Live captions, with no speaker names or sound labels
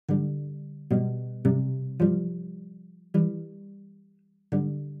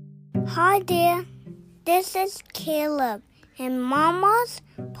Hi there, this is Caleb and Mama's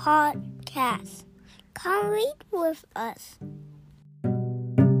podcast. Come read with us.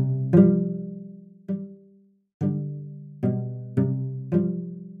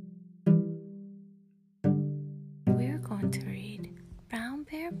 We're going to read Brown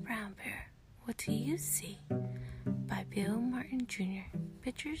Bear, What Do You See? By Bill Martin Jr.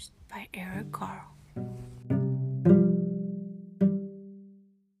 Pictures by Eric Carle.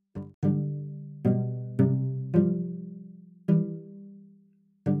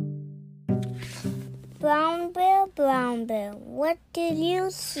 Brown bear, what do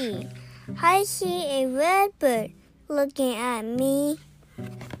you see? I see a red bird looking at me.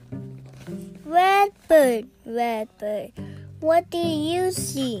 Red bird, what do you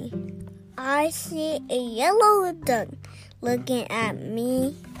see? I see a yellow duck looking at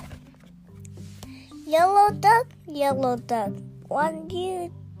me. Yellow duck,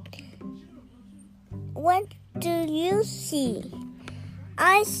 what do you see?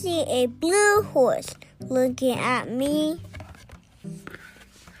 I see a blue horse looking at me.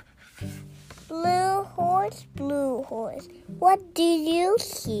 Blue horse, what do you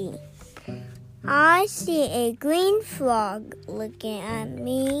see? I see a green frog looking at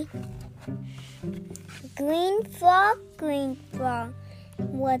me. Green frog,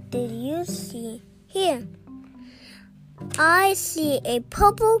 what do you see? Here. I see a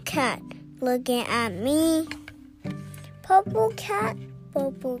purple cat looking at me. Purple cat.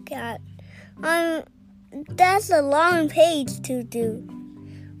 That's a long page to do.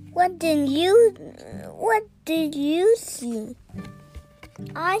 What did you see?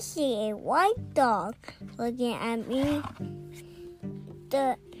 I see a white dog looking at me.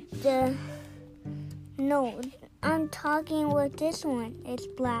 No, I'm talking with this one. It's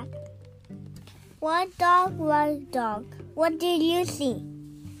black. White dog. What did you see?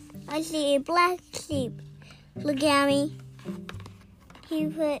 I see a black sheep looking at me. He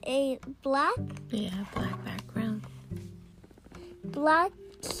put a black? Yeah, black background. Black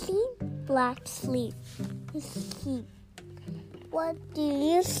sheep. What do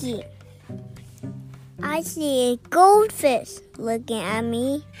you see? I see a goldfish looking at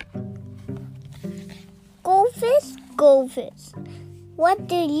me. Goldfish. What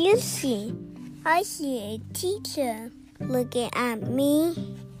do you see? I see a teacher looking at me.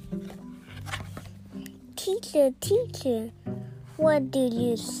 Teacher. What do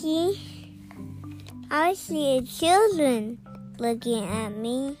you see? I see a children looking at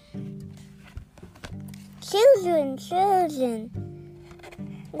me. Children.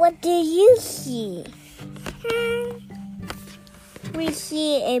 What do you see? We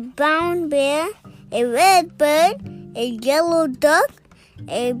see a brown bear, a red bird, a yellow duck,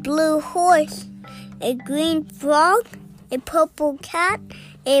 a blue horse, a green frog, a purple cat,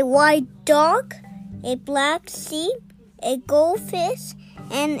 a white dog, a black sheep, a goldfish,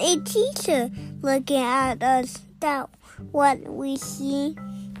 and a teacher looking at us. That's what we see.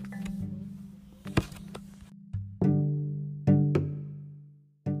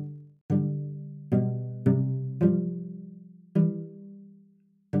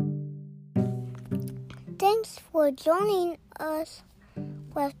 Thanks for joining us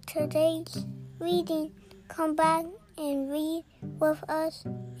with today's reading. Come back and read with us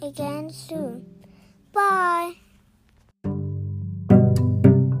again soon. Bye.